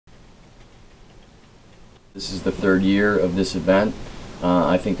This is the third year of this event.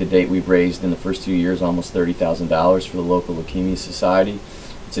 I think to date we've raised in the first 2 years almost $30,000 for the local Leukemia Society.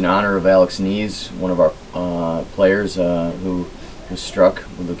 It's in honor of Alex Nees, one of our players who was struck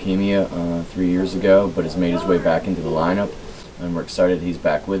with leukemia 3 years ago, but has made his way back into the lineup, and we're excited he's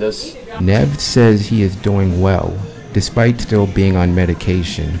back with us. Nev says he is doing well, despite still being on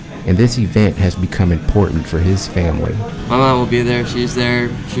medication, and this event has become important for his family. My mom will be there. She's there.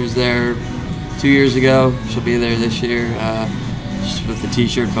 She was there 2 years ago. She'll be there this year, just with the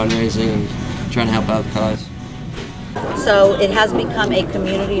T-shirt fundraising and trying to help out the cause. So it has become a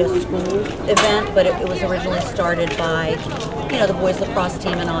community, a school event, but it was originally started by, you know, the boys lacrosse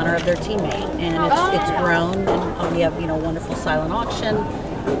team in honor of their teammate, and it's grown. And we have, you know, wonderful silent auction.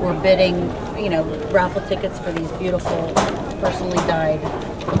 We're bidding, you know, raffle tickets for these beautiful, personally dyed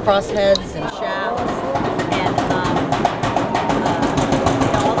lacrosse heads and shafts, and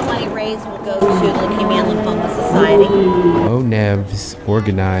you know, all the money raised will go to the Leukemia and Lymphoma Society. Mo Nevs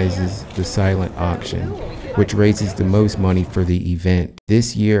organizes the silent auction, which raises the most money for the event.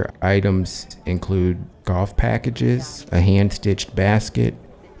 This year, items include golf packages, a hand-stitched basket,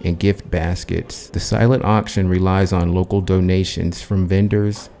 and gift baskets. The silent auction relies on local donations from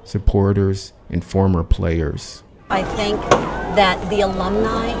vendors, supporters, and former players. I think that the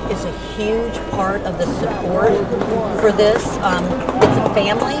alumni is a huge part of the support for this. It's a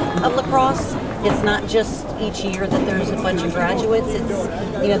family of lacrosse. It's not just each year that there's a bunch of graduates.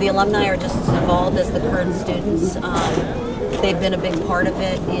 It's, you know, the alumni are just as involved as the current students. They've been a big part of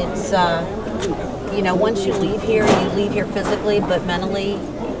it. It's, you know, once you leave here physically, but mentally,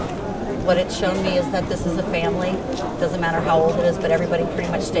 what it's shown me is that this is a family. Doesn't matter how old it is, but everybody pretty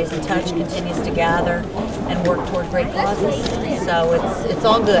much stays in touch, continues to gather, and work toward great causes. So it's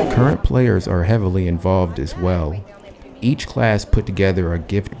all good. Current players are heavily involved as well. Each class put together a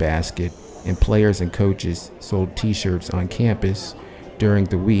gift basket, and players and coaches sold T-shirts on campus during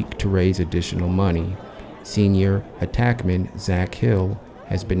the week to raise additional money. Senior attackman Zach Hill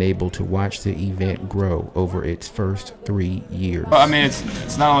has been able to watch the event grow over its first 3 years. Well, I mean,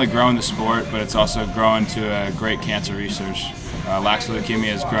 it's not only growing the sport, but it's also growing to great cancer research. Lax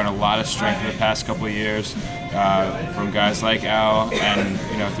leukemia has grown a lot of strength in the past couple of years from guys like Al and,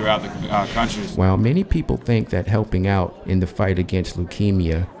 you know, throughout the country. While many people think that helping out in the fight against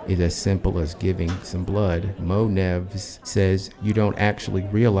leukemia is as simple as giving some blood, Mo Nevs says you don't actually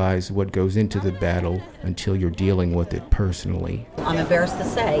realize what goes into the battle until you're dealing with it personally. I'm embarrassed to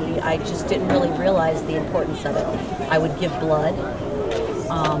say, I just didn't really realize the importance of it. I would give blood,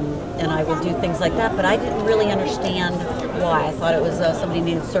 and I would do things like that, but I didn't really understand why. I thought it was somebody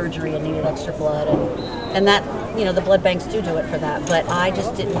needed surgery and needed extra blood, and that, you know, the blood banks do it for that, but I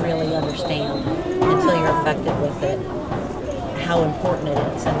just didn't really understand until you're affected with it how important it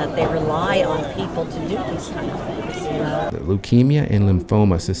is, and that they rely on people to do these kind of things, you know. The Leukemia and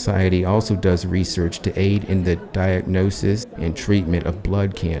Lymphoma Society also does research to aid in the diagnosis and treatment of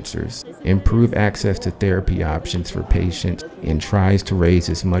blood cancers, improve access to therapy options for patients, and tries to raise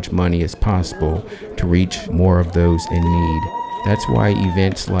as much money as possible to reach more of those in need. That's why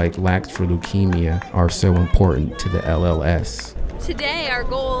events like Lax for Leukemia are so important to the LLS. Today our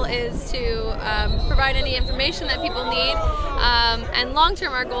goal is to provide any information that people need, and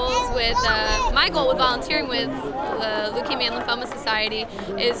long-term our goals with, my goal with volunteering with the Leukemia and Lymphoma Society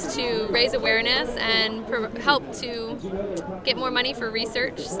is to raise awareness and help to get more money for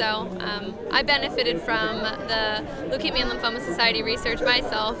research. So I benefited from the Leukemia and Lymphoma Society research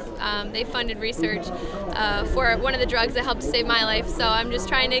myself. They funded research for one of the drugs that helped to save my life, so I'm just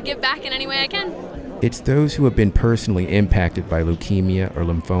trying to give back in any way I can. It's those who have been personally impacted by leukemia or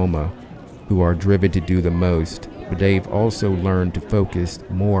lymphoma who are driven to do the most, but they've also learned to focus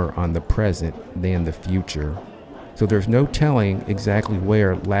more on the present than the future. So there's no telling exactly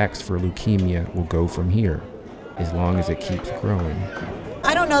where Lax for Leukemia will go from here, as long as it keeps growing.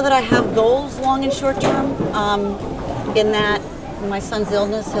 I don't know that I have goals long and short term, in that my son's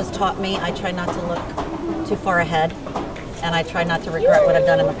illness has taught me I try not to look too far ahead, and I try not to regret what I've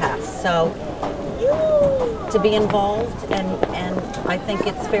done in the past. So to be involved, and I think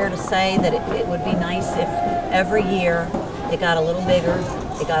it's fair to say that it would be nice if every year it got a little bigger,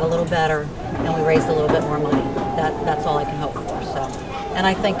 it got a little better, and we raised a little bit more money. That's all I can hope for. So, and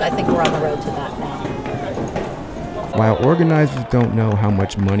I think we're on the road to that now. While organizers don't know how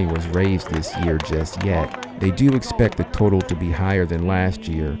much money was raised this year just yet, they do expect the total to be higher than last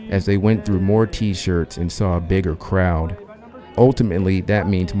year as they went through more T-shirts and saw a bigger crowd. Ultimately, that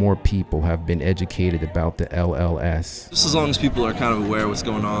means more people have been educated about the LLS. Just as long as people are kind of aware of what's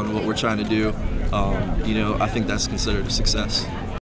going on, what we're trying to do, you know, I think that's considered a success.